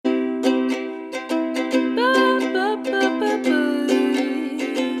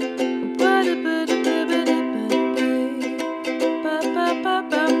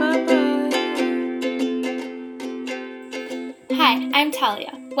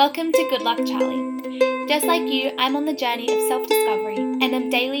Talia. Welcome to Good Luck Charlie. Just like you, I'm on the journey of self-discovery and am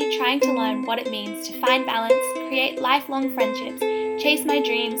daily trying to learn what it means to find balance, create lifelong friendships, chase my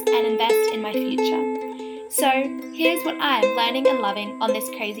dreams, and invest in my future. So, here's what I'm learning and loving on this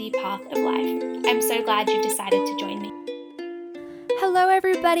crazy path of life. I'm so glad you've decided to join me. Hello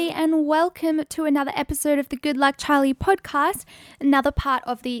everybody and welcome to another episode of the Good Luck Charlie podcast, another part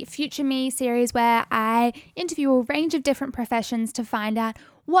of the Future Me series where I interview a range of different professions to find out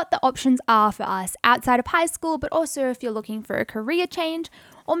what the options are for us outside of high school, but also if you're looking for a career change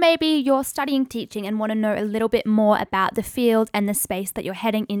or maybe you're studying teaching and want to know a little bit more about the field and the space that you're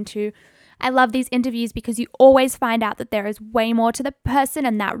heading into. I love these interviews because you always find out that there is way more to the person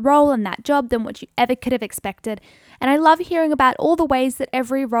and that role and that job than what you ever could have expected. And I love hearing about all the ways that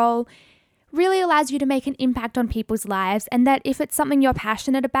every role really allows you to make an impact on people's lives, and that if it's something you're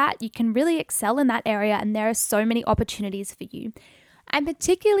passionate about, you can really excel in that area and there are so many opportunities for you. I'm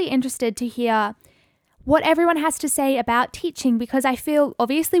particularly interested to hear what everyone has to say about teaching because I feel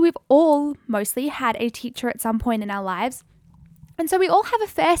obviously we've all mostly had a teacher at some point in our lives. And so we all have a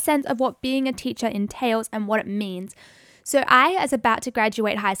fair sense of what being a teacher entails and what it means. So I, as about to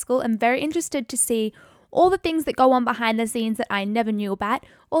graduate high school, am very interested to see all the things that go on behind the scenes that I never knew about,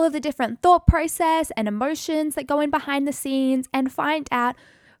 all of the different thought process and emotions that go in behind the scenes, and find out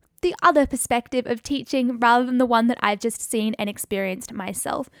the other perspective of teaching rather than the one that I've just seen and experienced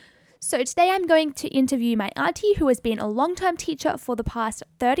myself. So today I'm going to interview my auntie who has been a long-term teacher for the past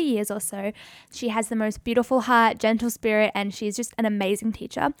 30 years or so. She has the most beautiful heart, gentle spirit, and she's just an amazing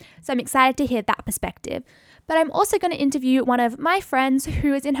teacher. So I'm excited to hear that perspective. But I'm also going to interview one of my friends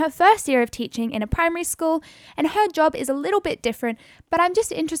who is in her first year of teaching in a primary school, and her job is a little bit different, but I'm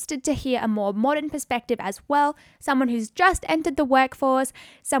just interested to hear a more modern perspective as well. Someone who's just entered the workforce,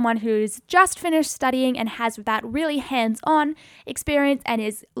 someone who's just finished studying and has that really hands-on experience and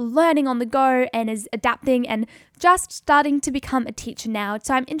is learning on the go and is adapting and just starting to become a teacher now.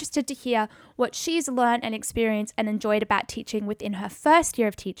 So I'm interested to hear what she's learned and experienced and enjoyed about teaching within her first year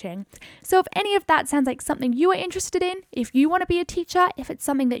of teaching. So if any of that sounds like something you are interested in, if you want to be a teacher, if it's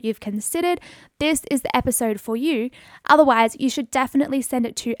something that you've considered, this is the episode for you. Otherwise, you should definitely send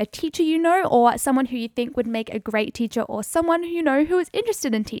it to a teacher you know or someone who you think would make a great teacher or someone who you know who is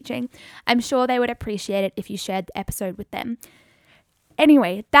interested in teaching. I'm sure they would appreciate it if you shared the episode with them.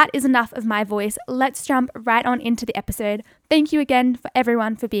 Anyway, that is enough of my voice. Let's jump right on into the episode. Thank you again for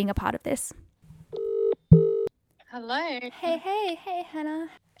everyone for being a part of this. Hello. Hey, Hannah.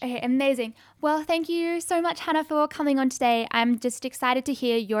 Okay, amazing. Well, thank you so much, Hannah, for coming on today. I'm just excited to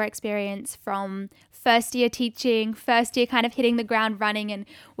hear your experience from first year teaching, first year kind of hitting the ground running and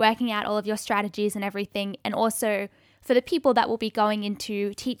working out all of your strategies and everything, and also for the people that will be going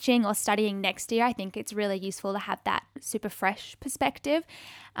into teaching or studying next year. I think it's really useful to have that super fresh perspective.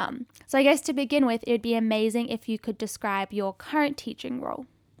 So I guess to begin with, it would be amazing if you could describe your current teaching role.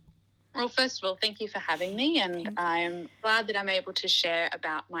 Well, first of all, thank you for having me, and I'm glad that I'm able to share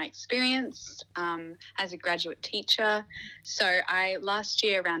about my experience as a graduate teacher. So last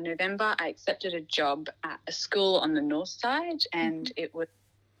year around November, I accepted a job at a school on the north side, and it was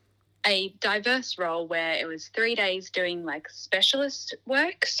a diverse role where it was 3 days doing like specialist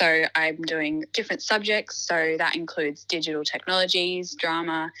work. So I'm doing different subjects. So that includes digital technologies,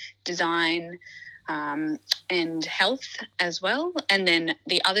 drama, design, and health as well. And then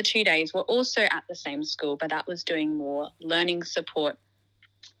the other 2 days were also at the same school, but that was doing more learning support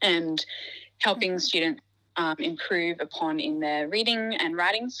and helping students improve upon in their reading and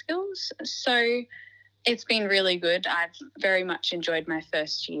writing skills. So it's been really good. I've very much enjoyed my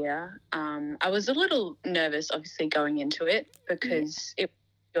first year. I was a little nervous, obviously, going into it because it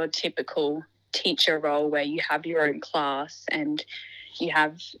was your typical teacher role where you have your own class and you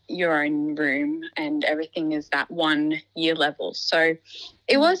have your own room and everything is that 1 year level. So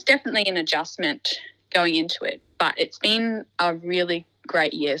it was definitely an adjustment going into it, but it's been a really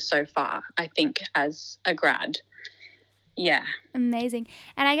great year so far, I think, as a grad. Yeah. Amazing.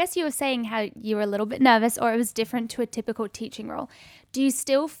 And I guess you were saying how you were a little bit nervous or it was different to a typical teaching role. Do you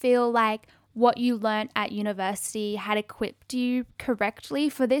still feel like what you learned at university had equipped you correctly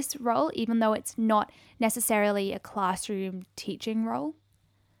for this role, even though it's not necessarily a classroom teaching role?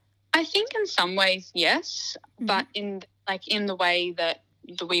 I think in some ways, yes, but in the way that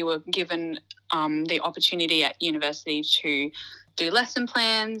we were given the opportunity at university to do lesson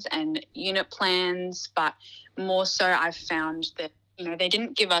plans and unit plans, but more so I've found that, they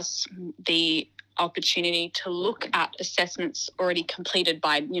didn't give us the opportunity to look at assessments already completed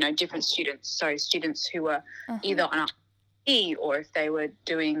by, different students. So students who were either on a or if they were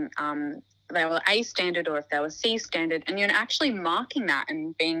doing they were A standard or if they were C standard, and you're actually marking that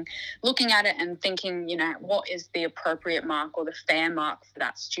and looking at it and thinking, what is the appropriate mark or the fair mark for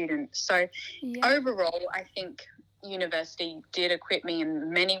that student. So overall, I think university did equip me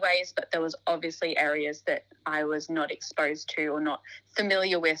in many ways, but there was obviously areas that I was not exposed to or not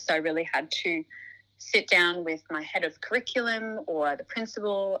familiar with. So I really had to sit down with my head of curriculum or the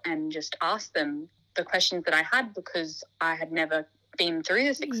principal and just ask them the questions that I had, because I had never been through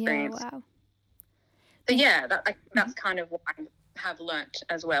this experience. Yeah, wow. So that's kind of what I have learnt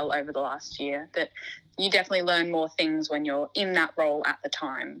as well over the last year, that you definitely learn more things when you're in that role at the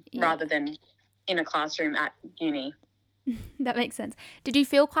time rather than in a classroom at uni. That makes sense. Did you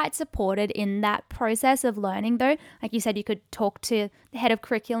feel quite supported in that process of learning though? Like you said, you could talk to the head of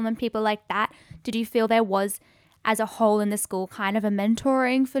curriculum and people like that. Did you feel there was, as a whole in the school, kind of a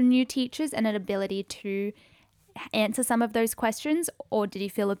mentoring for new teachers and an ability to answer some of those questions? Or did you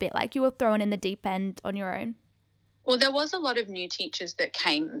feel a bit like you were thrown in the deep end on your own? Well, there was a lot of new teachers that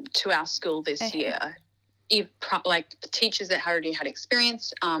came to our school this year. Like teachers that already had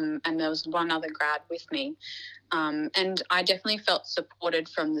experience, and there was one other grad with me. And I definitely felt supported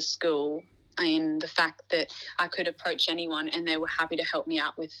from the school in the fact that I could approach anyone and they were happy to help me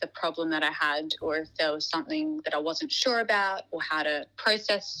out with the problem that I had, or if there was something that I wasn't sure about or how to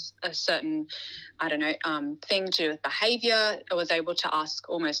process a certain, thing to do with behaviour. I was able to ask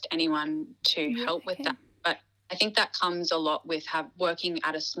almost anyone to help with that. But I think that comes a lot with working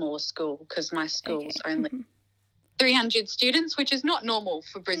at a smaller school, because my school's only 300 students, which is not normal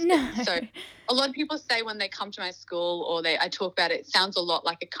for Brisbane. No. So a lot of people say when they come to my school or I talk about it, it sounds a lot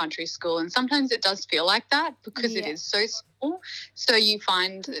like a country school, and sometimes it does feel like that because it is so small. So you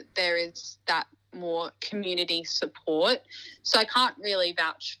find that there is that more community support. So I can't really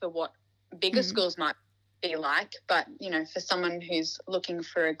vouch for what bigger schools might be like, but, for someone who's looking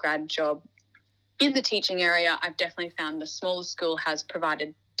for a grad job in the teaching area, I've definitely found the smaller school has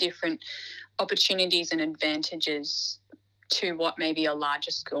provided different opportunities and advantages to what maybe a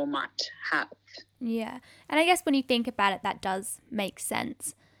larger school might have. Yeah. And I guess when you think about it, that does make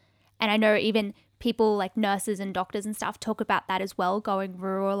sense. And I know even people like nurses and doctors and stuff talk about that as well. Going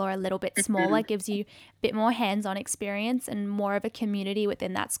rural or a little bit smaller gives you a bit more hands-on experience and more of a community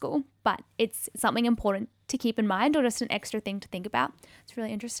within that school. But it's something important to keep in mind, or just an extra thing to think about. It's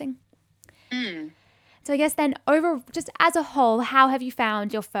really interesting. So I guess then just as a whole, how have you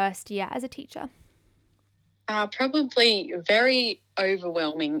found your first year as a teacher? Probably very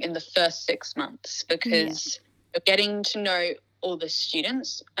overwhelming in the first 6 months, because you're getting to know all the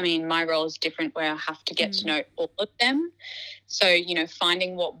students. I mean, my role is different where I have to get to know all of them. So,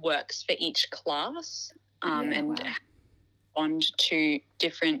 finding what works for each class and respond to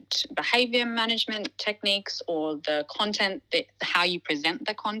different behaviour management techniques or the content, how you present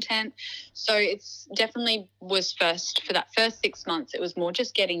the content. So it's definitely was for that first 6 months, it was more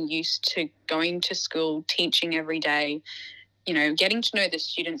just getting used to going to school, teaching every day, getting to know the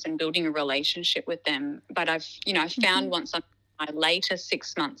students and building a relationship with them. But I've found once I'm in my later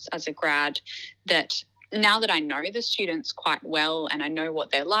 6 months as a grad that now that I know the students quite well and I know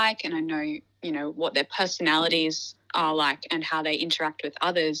what they're like and I know, what their personalities are like and how they interact with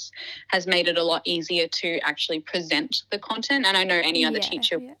others, has made it a lot easier to actually present the content. And I know any other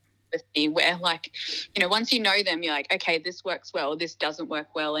teacher with me where once you know them, you're like, okay, this works well, this doesn't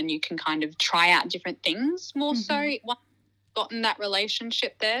work well, and you can kind of try out different things more so once you've gotten that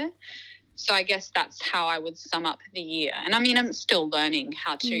relationship there. So I guess that's how I would sum up the year. And I mean, I'm still learning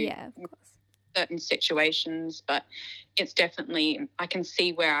how to certain situations, but it's definitely, I can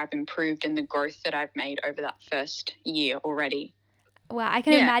see where I've improved and the growth that I've made over that first year already. Wow, I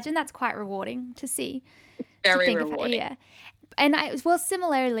can imagine that's quite rewarding to see. Very rewarding. And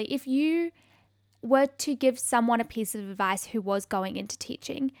similarly, if you were to give someone a piece of advice who was going into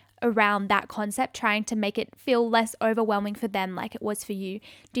teaching around that concept, trying to make it feel less overwhelming for them like it was for you,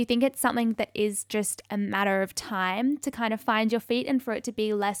 do you think it's something that is just a matter of time to kind of find your feet and for it to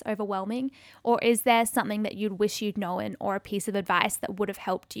be less overwhelming? Or is there something that you'd wish you'd known, or a piece of advice that would have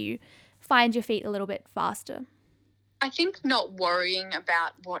helped you find your feet a little bit faster? I think not worrying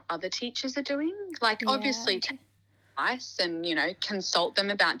about what other teachers are doing. Obviously take advice and, consult them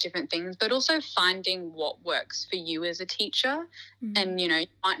about different things, but also finding what works for you as a teacher. And, you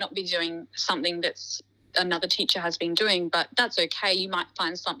might not be doing something that's another teacher has been doing, but that's okay. You might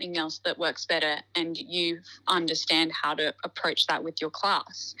find something else that works better and you understand how to approach that with your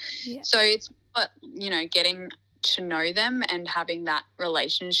class. So it's, getting to know them and having that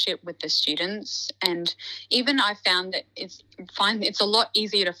relationship with the students. And even I found that it's a lot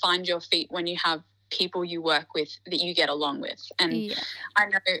easier to find your feet when you have people you work with that you get along with. And Yeah. I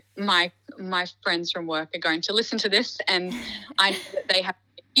know my friends from work are going to listen to this, and I know that they have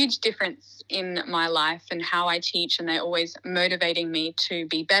a huge difference in my life and how I teach, and they're always motivating me to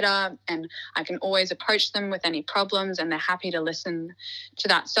be better, and I can always approach them with any problems, and they're happy to listen to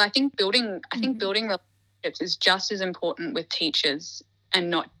that. So I think building relationships is just as important with teachers, and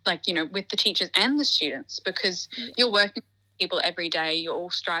not like, you know, with the teachers and the students, because you're working with people every day, you're all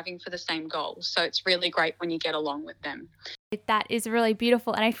striving for the same goals. So it's really great when you get along with them. That is really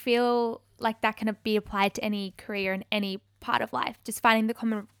beautiful, and I feel like that can be applied to any career in any part of life, just finding the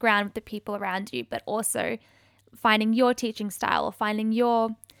common ground with the people around you, but also finding your teaching style or finding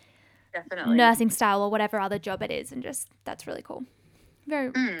your Definitely nursing style or whatever other job it is, and just that's really cool.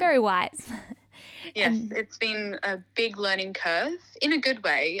 Very wise. Yes, it's been a big learning curve in a good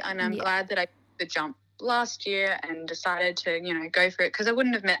way, and I'm glad that I took the jump last year and decided to, you know, go for it, because I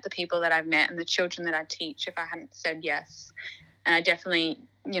wouldn't have met the people that I've met and the children that I teach if I hadn't said yes. And I definitely,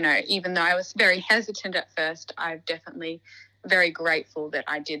 you know, even though I was very hesitant at first, I'm definitely very grateful that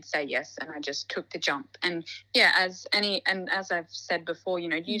I did say yes, and I just took the jump. And yeah, as I've said before, you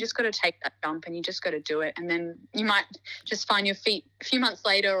know, you just got to take that jump and you just got to do it, and then you might just find your feet a few months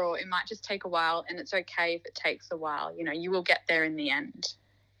later, or it might just take a while, and it's okay if it takes a while. You know, you will get there in the end.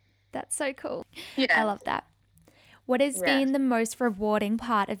 That's so cool. Yeah. I love that. What has been the most rewarding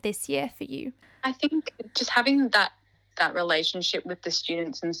part of this year for you? I think just having that relationship with the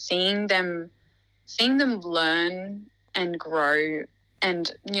students and seeing them learn and grow.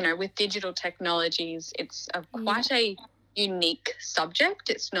 And, you know, with digital technologies, it's quite a unique subject.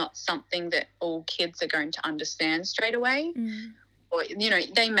 It's not something that all kids are going to understand straight away. Or, you know,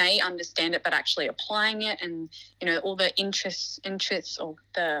 they may understand it, but actually applying it and, you know, all the interests or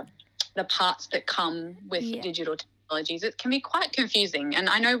the parts that come with digital technologies, it can be quite confusing. And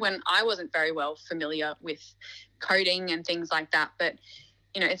I know when I wasn't very well familiar with coding and things like that, but,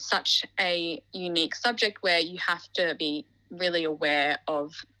 you know, it's such a unique subject where you have to be really aware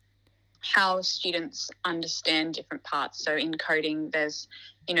of how students understand different parts. So in coding, there's,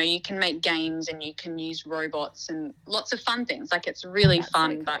 you know, you can make games and you can use robots and lots of fun things. Like, it's really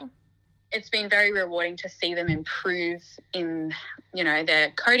fun, so cool. But it's been very rewarding to see them improve in, you know,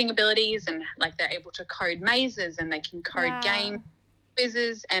 their coding abilities, and like they're able to code mazes and they can code game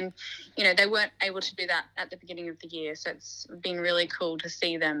quizzes, and, you know, they weren't able to do that at the beginning of the year. So it's been really cool to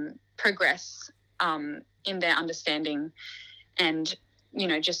see them progress in their understanding, and, you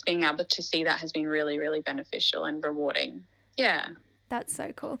know, just being able to see that has been really, really beneficial and rewarding. Yeah. That's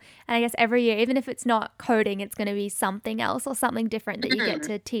so cool. And I guess every year, even if it's not coding, it's going to be something else or something different that you get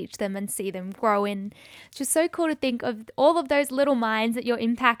to teach them and see them grow in. It's just so cool to think of all of those little minds that you're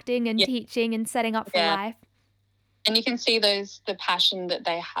impacting and teaching and setting up for life. And you can see the passion that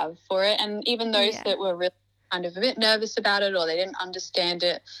they have for it. And even those that were really kind of a bit nervous about it, or they didn't understand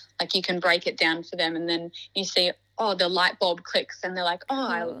it, like, you can break it down for them, and then you see, oh, the light bulb clicks, and they're like,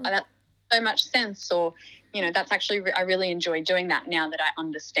 oh, that makes so much sense, or, you know, that's actually, I really enjoy doing that now that I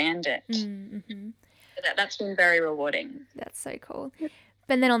understand it. That's been very rewarding. That's so cool.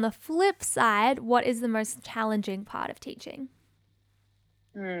 But then on the flip side, what is the most challenging part of teaching?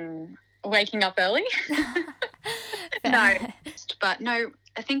 Waking up early. No,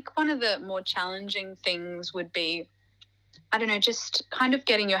 I think one of the more challenging things would be, I don't know, just kind of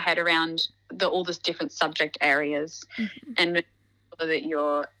getting your head around all the different subject areas, and that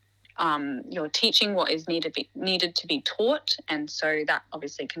you're teaching what is needed to be taught, and so that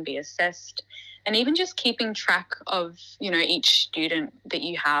obviously can be assessed, and even just keeping track of, you know, each student that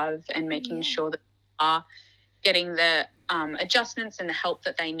you have, and making sure that you are getting the adjustments and the help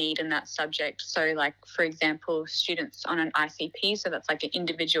that they need in that subject. So, like, for example, students on an ICP, so that's like an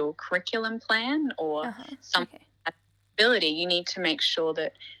individual curriculum plan, or some ability, you need to make sure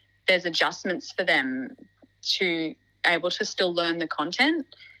that there's adjustments for them to able to still learn the content.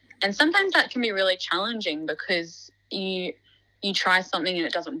 And sometimes that can be really challenging, because you try something and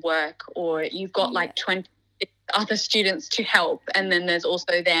it doesn't work, or you've got like 20 other students to help, and then there's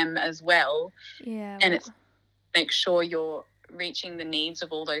also them as well. And it's make sure you're reaching the needs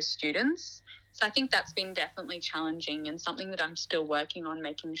of all those students. So I think that's been definitely challenging, and something that I'm still working on,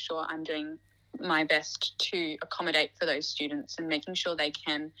 making sure I'm doing my best to accommodate for those students, and making sure they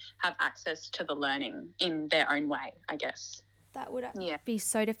can have access to the learning in their own way, I guess. That would be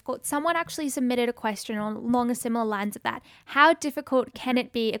so difficult. Someone actually submitted a question along a similar lines of that. How difficult can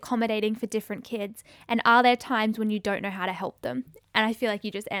it be accommodating for different kids? And are there times when you don't know how to help them? And I feel like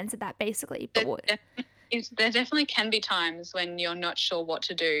you just answered that basically. But there definitely can be times when you're not sure what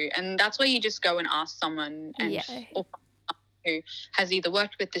to do. And that's where you just go and ask someone, and or who has either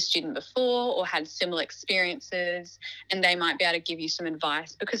worked with the student before or had similar experiences, and they might be able to give you some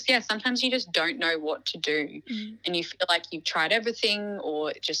advice, because sometimes you just don't know what to do, and you feel like you've tried everything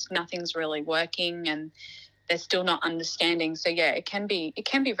or just nothing's really working and they're still not understanding. So it can be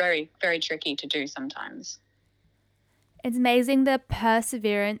very, very tricky to do sometimes. It's amazing the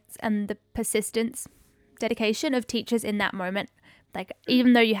perseverance and the persistence, dedication of teachers in that moment. Like,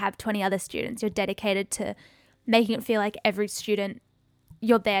 even though you have 20 other students, you're dedicated to making it feel like every student,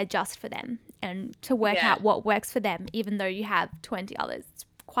 you're there just for them and to work out what works for them, even though you have 20 others. It's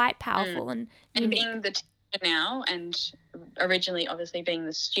quite powerful and unique. Being the teacher now and originally obviously being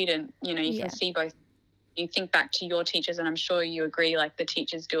the student, you can see both. You think back to your teachers, and I'm sure you agree, like the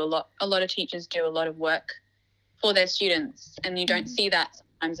teachers do a lot of teachers do a lot of work for their students, and you don't see that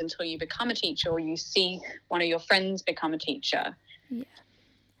sometimes until you become a teacher or you see one of your friends become a teacher. Yeah.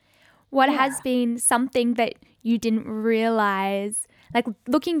 What has been something that you didn't realize, like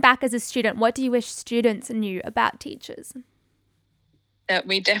looking back as a student, what do you wish students knew about teachers? That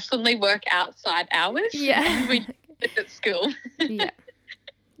we definitely work outside hours. Yeah. We live at school. Yeah.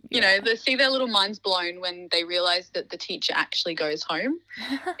 They see their little minds blown when they realise that the teacher actually goes home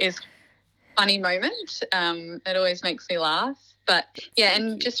is a funny moment. It always makes me laugh. But,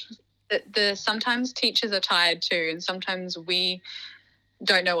 and just sometimes teachers are tired too, and sometimes we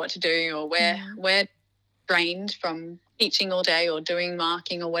don't know what to do, or we're drained from teaching all day or doing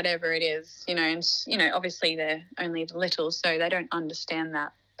marking or whatever it is, and, obviously they're only little, so they don't understand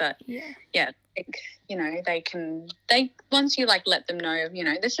that. But, I think, they once you let them know,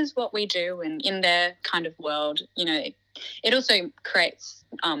 this is what we do, and in their kind of world, it also creates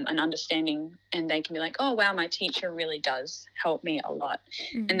an understanding, and they can be like, oh, wow, my teacher really does help me a lot.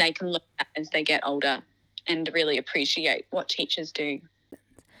 And they can look at as they get older and really appreciate what teachers do.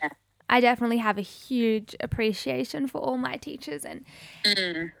 I definitely have a huge appreciation for all my teachers, and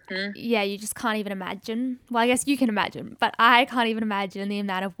you just can't even imagine. Well, I guess you can imagine, but I can't even imagine the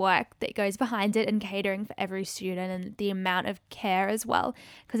amount of work that goes behind it and catering for every student, and the amount of care as well,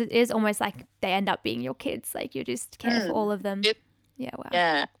 because it is almost like they end up being your kids. Like, you just care for all of them.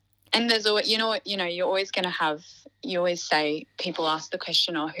 Yeah. And there's always, you're always going to have, you always say, people ask the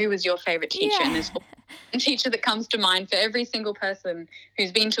question, who was your favourite teacher? And there's a teacher that comes to mind for every single person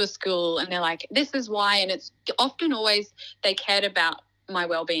who's been to a school, and they're like, this is why. And it's often always they cared about my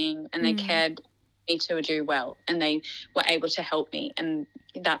well-being, and they cared me to do well, and they were able to help me. And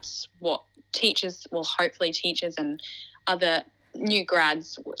that's what teachers, well, hopefully teachers and other new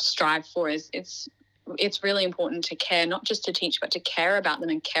grads strive for, is it's really important to care, not just to teach, but to care about them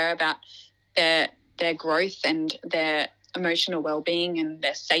and care about their growth and their emotional well-being and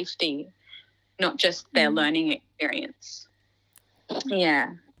their safety, not just their learning experience.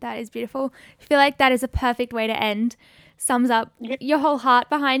 Yeah. That is beautiful. I feel like that is a perfect way to end. Sums up your whole heart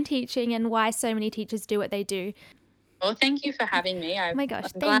behind teaching and why so many teachers do what they do. Well, thank you for having me. Oh my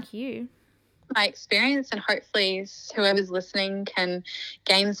gosh, thank you. My experience, and hopefully whoever's listening can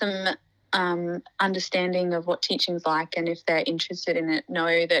gain some understanding of what teaching's like, and if they're interested in it,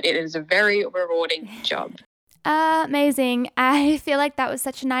 know that it is a very rewarding job. Amazing. I feel like that was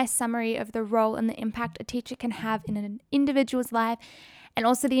such a nice summary of the role and the impact a teacher can have in an individual's life, and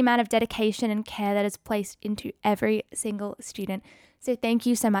also the amount of dedication and care that is placed into every single student. So thank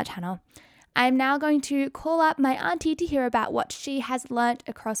you so much, Hannah. I'm now going to call up my auntie to hear about what she has learnt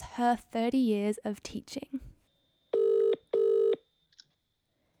across her 30 years of teaching.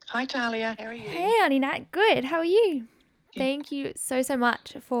 Hi, Talia. How are you? Hey, Auntie Nat. Good. How are you? Thank you so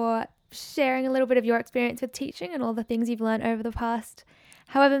much for sharing a little bit of your experience with teaching and all the things you've learned over the past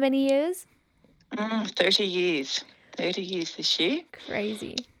however many years. 30 years. 30 years this year.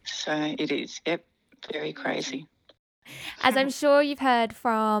 Crazy. So it is. Yep. Very crazy. As I'm sure you've heard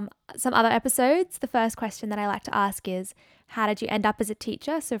from some other episodes, the first question that I like to ask is, how did you end up as a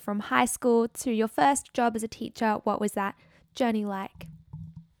teacher? So from high school to your first job as a teacher, what was that journey like?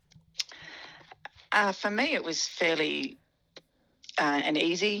 For me, it was fairly an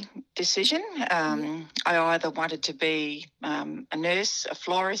easy decision. I either wanted to be a nurse, a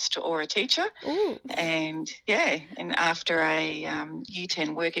florist, or a teacher. Ooh. And after a Year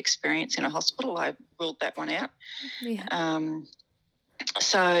 10 work experience in a hospital, I ruled that one out. Yeah.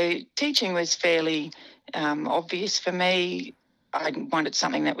 So teaching was fairly obvious for me. I wanted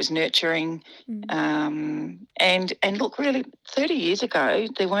something that was nurturing. And look, really, 30 years ago,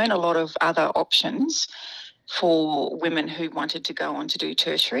 there weren't a lot of other options for women who wanted to go on to do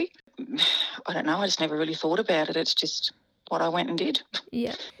tertiary. I don't know, I just never really thought about it. It's just what I went and did.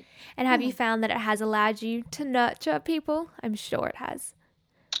 Yeah. And have you found that it has allowed you to nurture people? I'm sure it has.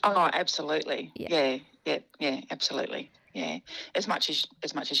 Oh, absolutely. Yeah, absolutely. yeah. As much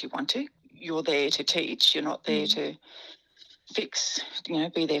as you want to, you're there to teach. You're not there to fix,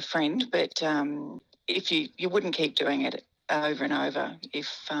 be their friend. But if you wouldn't keep doing it over and over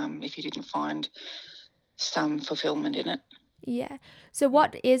if you didn't find some fulfillment in it. Yeah. So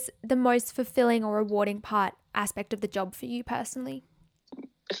what is the most fulfilling or rewarding aspect of the job for you personally?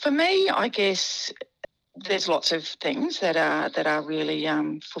 For me, I guess there's lots of things that are really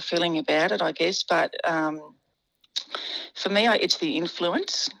fulfilling about it, I guess. But for me, it's the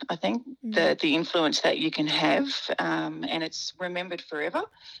influence. I think the influence that you can have, and it's remembered forever.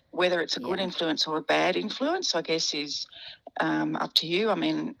 Whether it's a good influence or a bad influence, I guess is up to you. I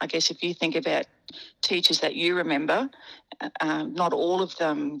mean, I guess if you think about teachers that you remember, not all of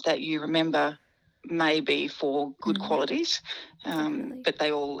them that you remember may be for good qualities, but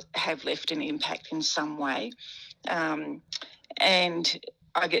they all have left an impact in some way. And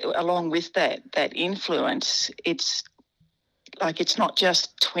I get along with that influence, it's not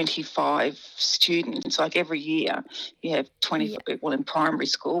just 25 students. Like every year you have 20, well, in primary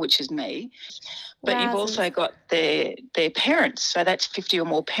school, which is me, but you've also got their parents. So that's 50 or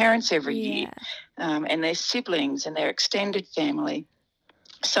more parents every year, and their siblings and their extended family.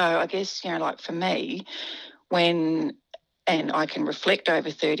 So I guess, like for me, and I can reflect over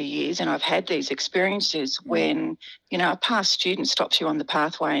 30 years, and I've had these experiences when, a past student stops you on the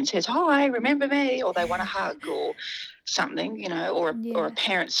pathway and says, "Hi, remember me?" or they want a hug or something, or a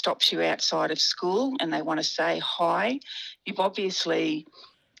parent stops you outside of school and they want to say hi. You've obviously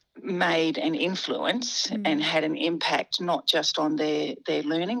made an influence and had an impact, not just on their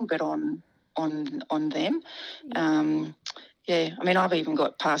learning, but on them. I mean, I've even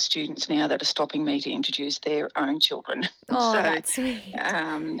got past students now that are stopping me to introduce their own children. Oh, that's sweet.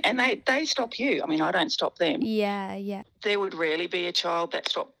 And they stop you. I mean, I don't stop them. Yeah. There would rarely be a child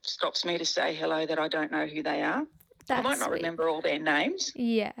that stops me to say hello that I don't know who they are. I might not remember all their names.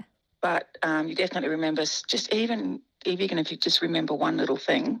 Yeah. But you definitely remember, just even if you just remember one little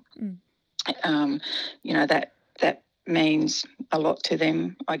thing, that means a lot to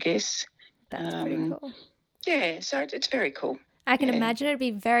them, I guess. That's pretty cool. Yeah, so it's very cool. I can imagine it'd be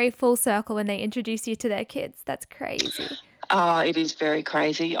very full circle when they introduce you to their kids. That's crazy. It is very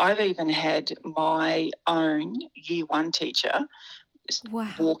crazy. I've even had my own Year 1 teacher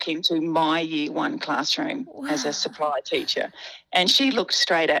walk into my Year 1 classroom as a supply teacher, and she looked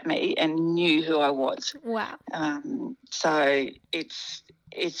straight at me and knew who I was. Wow. So it's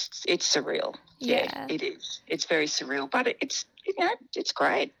surreal. Yeah, it is. It's very surreal, but it's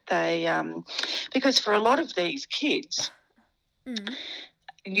great. They because for a lot of these kids,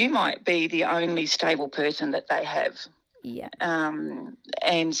 you might be the only stable person that they have. Yeah.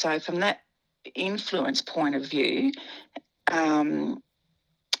 And so from that influence point of view, you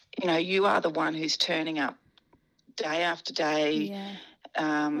are the one who's turning up day after day.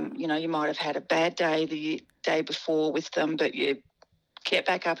 Yeah. You might have had a bad day the day before with them, but you get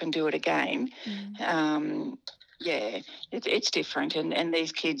back up and do it again. It's different. And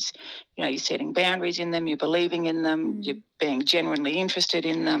these kids, you're setting boundaries in them, you're believing in them, you're being genuinely interested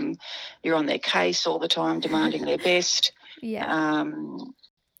in them, you're on their case all the time, demanding their best. Yeah.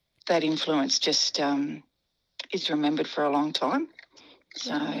 That influence just is remembered for a long time.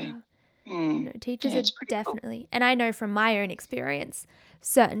 So teachers are definitely, and I know from my own experience,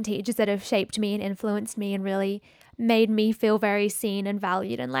 certain teachers that have shaped me and influenced me and really made me feel very seen and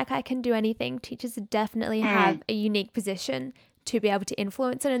valued and like I can do anything. Teachers definitely have a unique position to be able to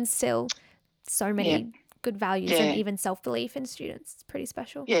influence and instill so many good values and even self-belief in students. It's pretty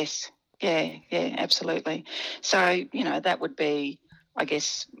special. Yes. Yeah, absolutely. So, that would be, I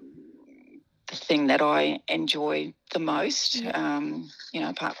guess, the thing that I enjoy the most,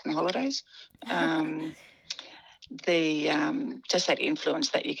 apart from the holidays. Just that influence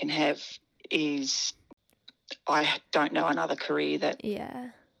that you can have is, I don't know another career that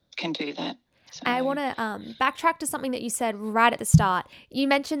can do that. So. I want to backtrack to something that you said right at the start. You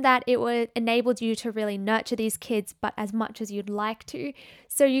mentioned that it enabled you to really nurture these kids, but as much as you'd like to.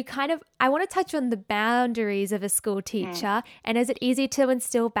 So I want to touch on the boundaries of a school teacher. And is it easy to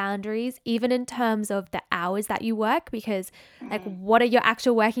instill boundaries, even in terms of the hours that you work? Because what are your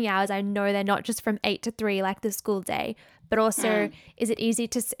actual working hours? I know they're not just from 8 to 3 like the school day, but also is it easy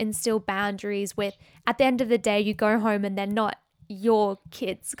to instill boundaries with, at the end of the day, you go home and they're not your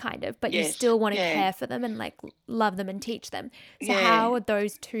kids kind of, but you still want to care for them and love them and teach them. So how are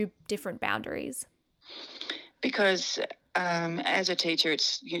those two different boundaries? Because as a teacher,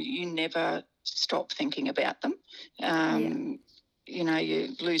 it's you never stop thinking about them. You're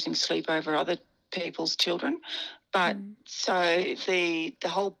losing sleep over other people's children, But so the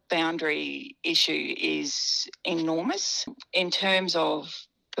whole boundary issue is enormous in terms of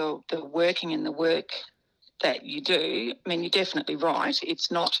the working and the work that you do. I mean, you're definitely right.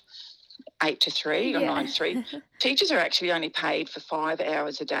 It's not 8 to 3 or 9 to 3. Teachers are actually only paid for 5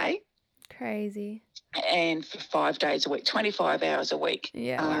 hours a day. Crazy. And for 5 days a week, 25 hours a week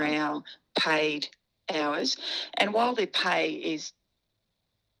are our paid hours. And while their pay is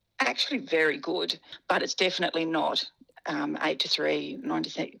actually very good, but it's definitely not 8 to 3, 9 to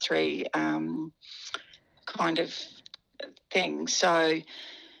 3 kind of thing. So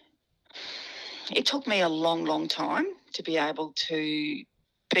it took me a long, long time to be able to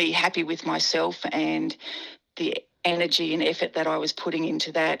be happy with myself and the energy and effort that I was putting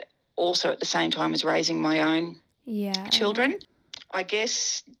into that, also at the same time as raising my own children. I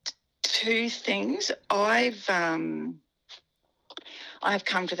guess two things. I've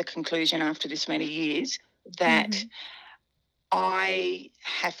come to the conclusion after this many years that I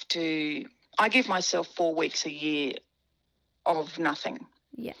give myself 4 weeks a year of nothing.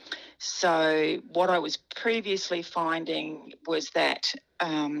 Yeah. So what I was previously finding was that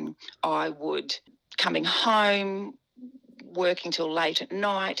I would, coming home, working till late at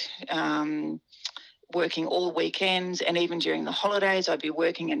night, working all weekends, and even during the holidays I'd be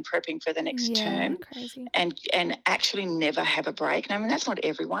working and prepping for the next term. Crazy. And actually never have a break. And I mean, that's not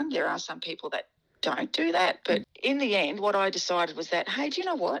everyone. There are some people that don't do that. But in the end, what I decided was that, hey, do you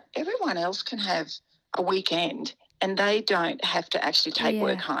know what? Everyone else can have a weekend and they don't have to actually take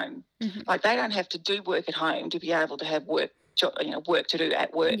work home. Like, they don't have to do work at home to be able to have work to do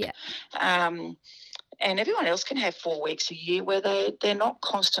at work. And everyone else can have 4 weeks a year where they're not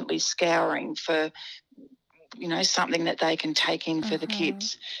constantly scouring for, something that they can take in for the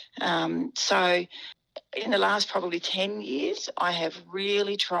kids. So in the last probably 10 years, I have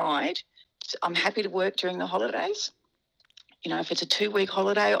really tried. I'm happy to work during the holidays. If it's a 2-week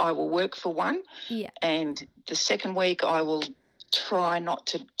holiday, I will work for one. Yeah. And the second week, I will try not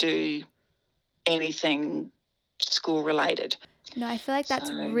to do anything school related. No, I feel like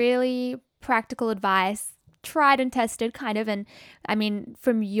that's really practical advice, tried and tested kind of. And I mean,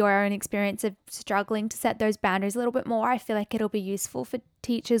 from your own experience of struggling to set those boundaries a little bit more, I feel like it'll be useful for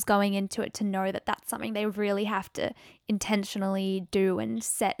teachers going into it to know that that's something they really have to intentionally do and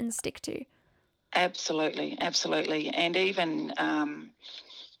set and stick to. Absolutely. And even,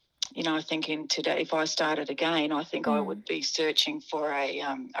 I think in today, if I started again, I think I would be searching for a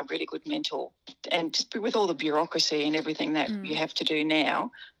really good mentor. And just with all the bureaucracy and everything that you have to do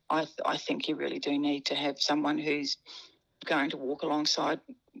now, I think you really do need to have someone who's going to walk alongside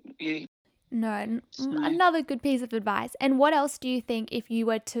you. No, another good piece of advice. And what else do you think, if you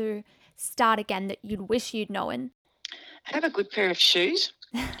were to start again, that you'd wish you'd known? Have a good pair of shoes.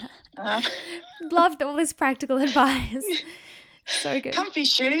 Loved all this practical advice. So good. Comfy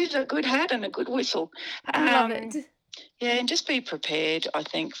shoes, a good hat and a good whistle. Love it. Yeah, and just be prepared, I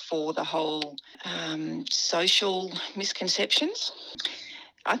think, for the whole social misconceptions.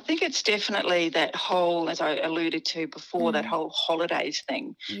 I think it's definitely that whole, as I alluded to before, that whole holidays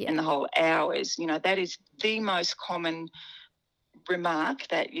thing and the whole hours. That is the most common remark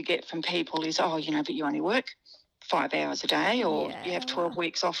that you get from people is, but you only work 5 hours a day, or you have 12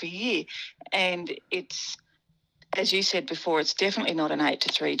 weeks off a year. And it's, as you said before, it's definitely not an 8 to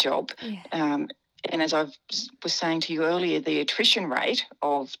 3 job. And as I was saying to you earlier, the attrition rate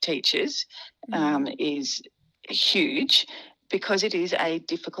of teachers is huge because it is a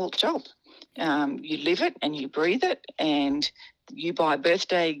difficult job. You live it and you breathe it, and you buy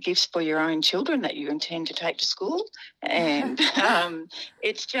birthday gifts for your own children that you intend to take to school. And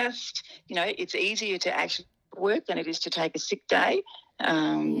it's just, it's easier to actually work than it is to take a sick day.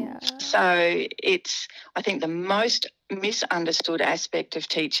 So it's, I think the most misunderstood aspect of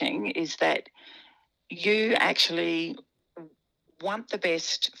teaching is that you actually want the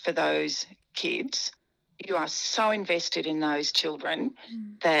best for those kids. You are so invested in those children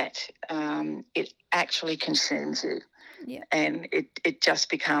that it actually consumes you. Yeah. And it just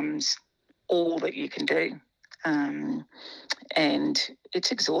becomes all that you can do. And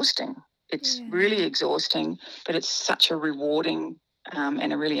it's exhausting. It's really exhausting, but it's such a rewarding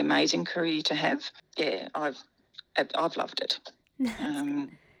and a really amazing career to have. Yeah, I've loved it.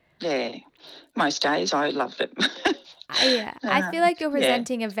 Most days I loved it. I feel like you're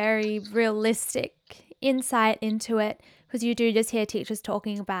presenting a very realistic insight into it, because you do just hear teachers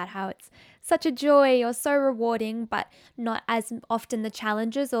talking about how it's such a joy or so rewarding, but not as often the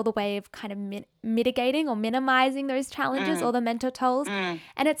challenges or the way of kind of mitigating or minimizing those challenges or the mental tolls. And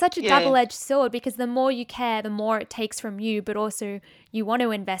it's such a double-edged sword, because the more you care, the more it takes from you, but also you want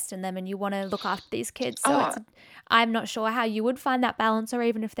to invest in them and you want to look after these kids. So I'm not sure how you would find that balance, or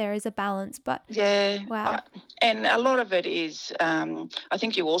even if there is a balance, but wow. And a lot of it is, I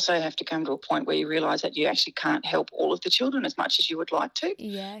think you also have to come to a point where you realise that you actually can't help all of the children as much as you would like to.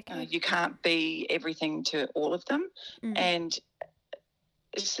 Yeah. Okay. You can't be everything to all of them. And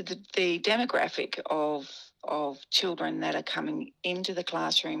so the demographic of children that are coming into the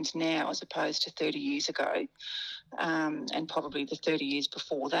classrooms now, as opposed to 30 years ago, and probably the 30 years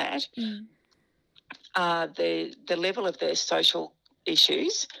before that, the level of their social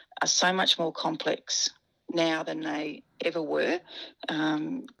issues are so much more complex now than they ever were.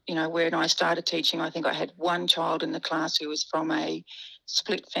 When I started teaching, I think I had one child in the class who was from a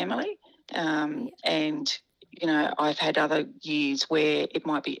split family, and I've had other years where it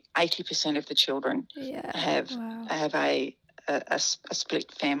might be 80% of the children have a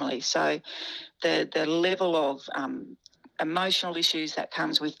split family. So the level of emotional issues that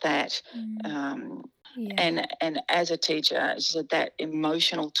comes with that, and as a teacher, that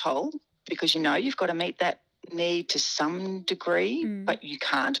emotional toll, because you've got to meet that need to some degree, but you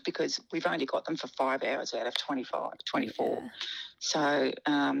can't, because we've only got them for 5 hours out of 24. So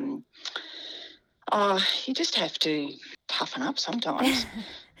you just have to toughen up sometimes.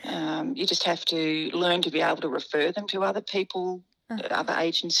 You just have to learn to be able to refer them to other people, other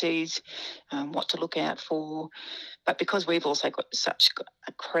agencies, what to look out for. But because we've also got such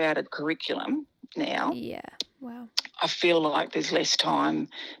a crowded curriculum now, I feel like there's less time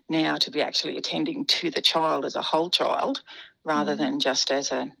now to be actually attending to the child as a whole child, rather than just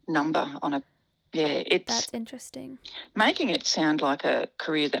as a number on a. That's interesting. Making it sound like a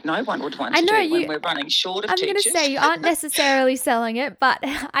career that no one would want to do when we're running short of teachers. I'm going to say you aren't necessarily selling it, but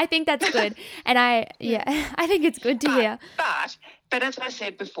I think that's good. And I think it's good to hear. But as I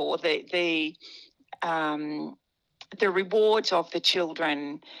said before, the rewards of the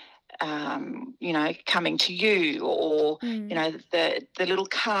children, coming to you, or the little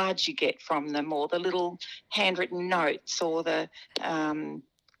cards you get from them, or the little handwritten notes, or the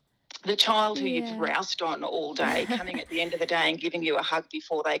child who you've roused on all day coming at the end of the day and giving you a hug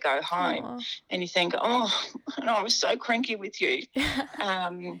before they go home. Aww. And you think, I was so cranky with you.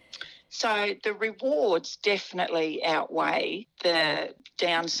 So the rewards definitely outweigh the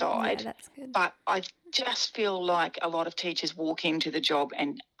downside. That's good. But I just feel like a lot of teachers walk into the job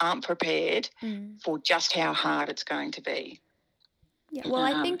and aren't prepared for just how hard it's going to be. Yeah, well,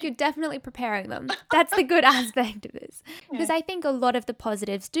 I think you're definitely preparing them. That's the good aspect of this. Because I think a lot of the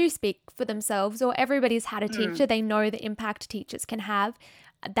positives do speak for themselves, or everybody's had a teacher. They know the impact teachers can have.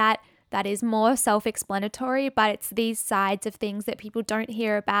 That is more self-explanatory, but it's these sides of things that people don't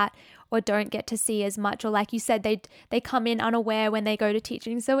hear about or don't get to see as much. Or like you said, they come in unaware when they go to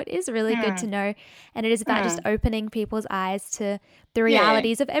teaching. So it is really good to know. And it is about just opening people's eyes to the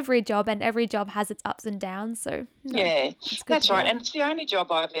realities of every job, and every job has its ups and downs. So that's right. And it's the only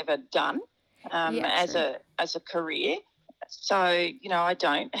job I've ever done as a career. So, I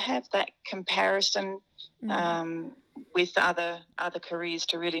don't have that comparison with other careers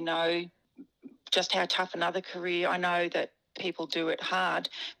to really know just how tough another career. I know that people do it hard,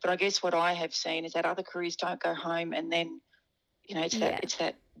 but I guess what I have seen is that other careers don't go home, and then it's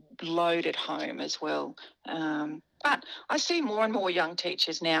that load at home as well. But I see more and more young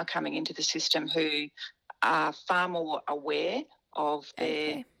teachers now coming into the system who are far more aware of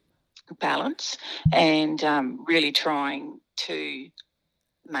their balance, and really trying to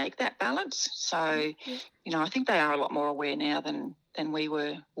make that balance. So, I think they are a lot more aware now than we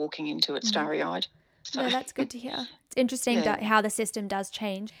were walking into it starry-eyed. So. No, that's good to hear. It's interesting how the system does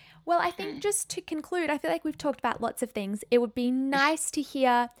change. Well, I think just to conclude, I feel like we've talked about lots of things. It would be nice to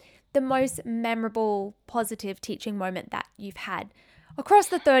hear the most memorable, positive teaching moment that you've had across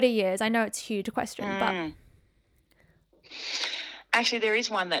the 30 years. I know it's a huge question, but... Actually, there is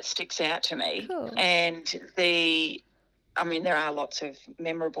one that sticks out to me. Cool. And there are lots of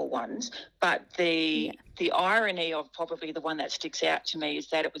memorable ones, but the irony of probably the one that sticks out to me is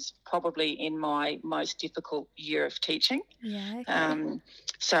that it was probably in my most difficult year of teaching. Yeah. Okay.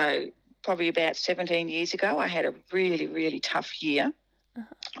 So probably about 17 years ago, I had a really, really tough year.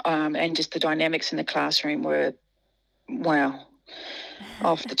 And just the dynamics in the classroom were,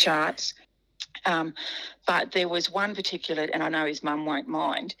 off the charts. But there was one particular, and I know his mum won't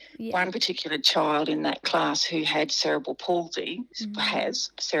mind, one particular child in that class who had cerebral palsy, has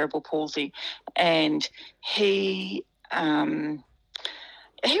cerebral palsy, and he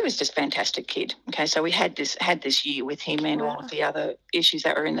he was just a fantastic kid. Okay, so we had this year with him and all of the other issues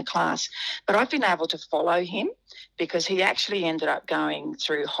that were in the class. But I've been able to follow him because he actually ended up going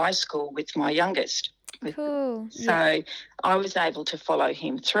through high school with my youngest. Cool. So I was able to follow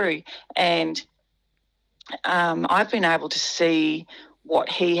him through, and I've been able to see what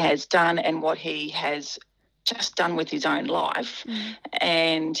he has done and what he has just done with his own life.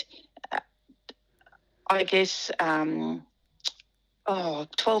 And I guess 12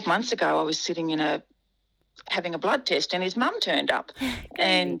 months ago I was sitting having a blood test, and his mum turned up.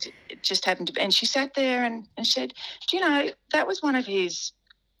 And it just happened to be, and she sat there and said, do you know, that was one of his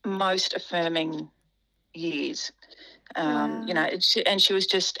most affirming years. Wow. You know, and she was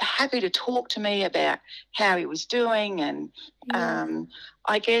just happy to talk to me about how he was doing. And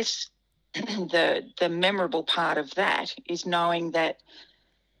I guess the memorable part of that is knowing that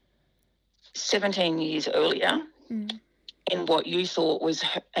 17 years earlier, in what you thought was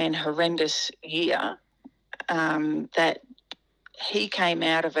an horrendous year, that he came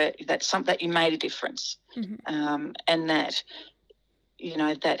out of it, that you made a difference, and that, you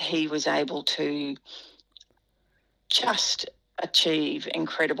know, that he was able to just achieve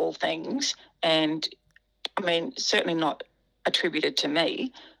incredible things. And I mean, certainly not attributed to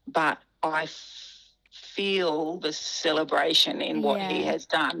me, but I feel the celebration in what he has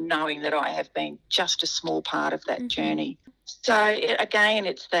done, knowing that I have been just a small part of that journey. So again,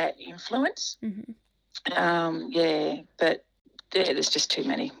 it's that influence. But there's just too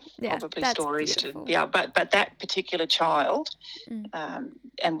many probably stories beautiful. But that particular child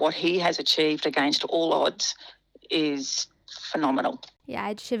and what he has achieved against all odds is phenomenal. Yeah, I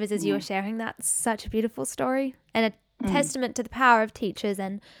had shivers as you were sharing that. Such a beautiful story, and a testament to the power of teachers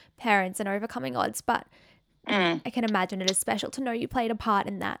and parents and overcoming odds. But I can imagine it is special to know you played a part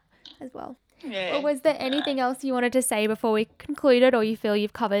in that as well. Yeah. Well, was there anything else you wanted to say before we concluded, or you feel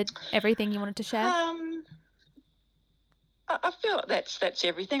you've covered everything you wanted to share? I feel that's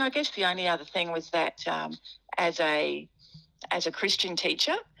everything. I guess the only other thing was that as a Christian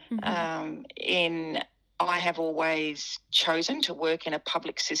teacher, I have always chosen to work in a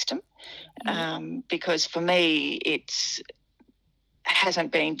public system because for me it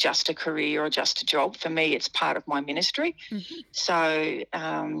hasn't been just a career or just a job. For me, it's part of my ministry. So,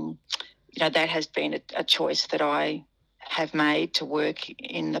 you know, that has been a choice that I have made to work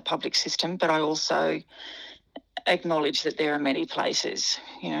in the public system, but I also acknowledge that there are many places,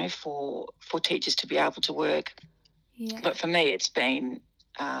 you know, for teachers to be able to work. But for me, it's been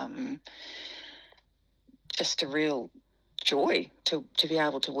just a real joy to be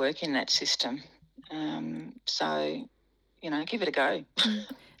able to work in that system. So, you know, give it a go. No,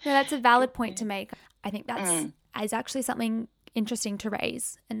 that's a valid point to make. I think that's is actually something interesting to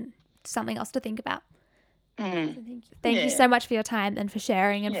raise and something else to think about. So thank you so much for your time and for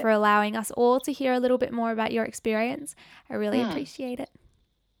sharing and for allowing us all to hear a little bit more about your experience. I really appreciate it.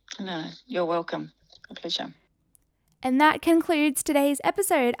 No, you're welcome. A pleasure. And that concludes today's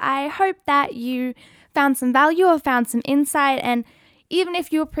episode. I hope that you found some value or found some insight, and even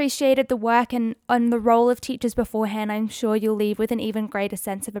if you appreciated the work and the role of teachers beforehand, I'm sure you'll leave with an even greater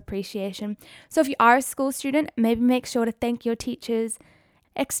sense of appreciation. So if you are a school student, maybe make sure to thank your teachers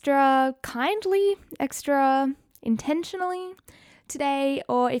extra kindly, extra intentionally today.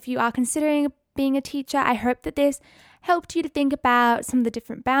 Or if you are considering being a teacher, I hope that this helped you to think about some of the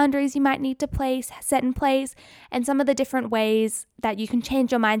different boundaries you might need to set in place, and some of the different ways that you can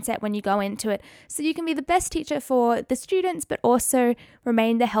change your mindset when you go into it, so you can be the best teacher for the students, but also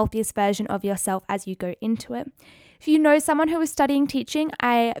remain the healthiest version of yourself as you go into it. If you know someone who is studying teaching,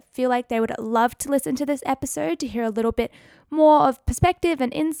 I feel like they would love to listen to this episode to hear a little bit more of perspective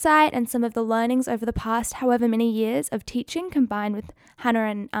and insight and some of the learnings over the past however many years of teaching combined with Hannah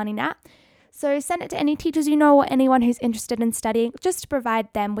and Auntie Nat. So send it to any teachers you know or anyone who's interested in studying, just to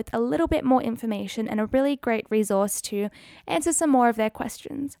provide them with a little bit more information and a really great resource to answer some more of their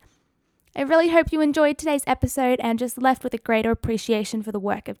questions. I really hope you enjoyed today's episode and just left with a greater appreciation for the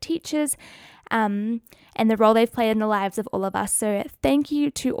work of teachers and the role they've played in the lives of all of us. So thank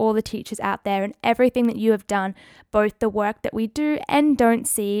you to all the teachers out there and everything that you have done, both the work that we do and don't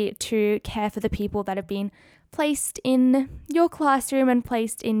see, to care for the people that have been placed in your classroom and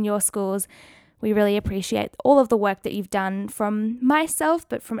placed in your schools. We really appreciate all of the work that you've done, from myself,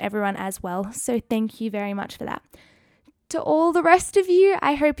 but from everyone as well. So thank you very much for that. To all the rest of you,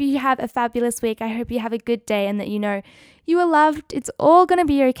 I hope you have a fabulous week. I hope you have a good day and that you know you are loved. It's all going to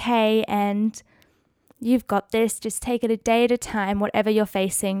be okay and you've got this. Just take it a day at a time, whatever you're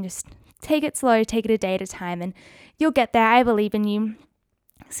facing. Just take it slow, take it a day at a time, and you'll get there. I believe in you.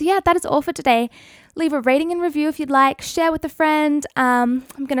 So yeah, that is all for today. Leave a rating and review if you'd like. Share with a friend. I'm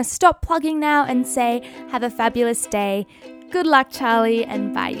going to stop plugging now and say have a fabulous day. Good luck, Charlie,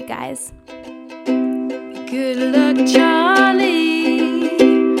 and bye, you guys. Good luck, Charlie.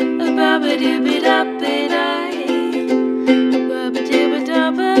 Ba-ba-doo-ba-da.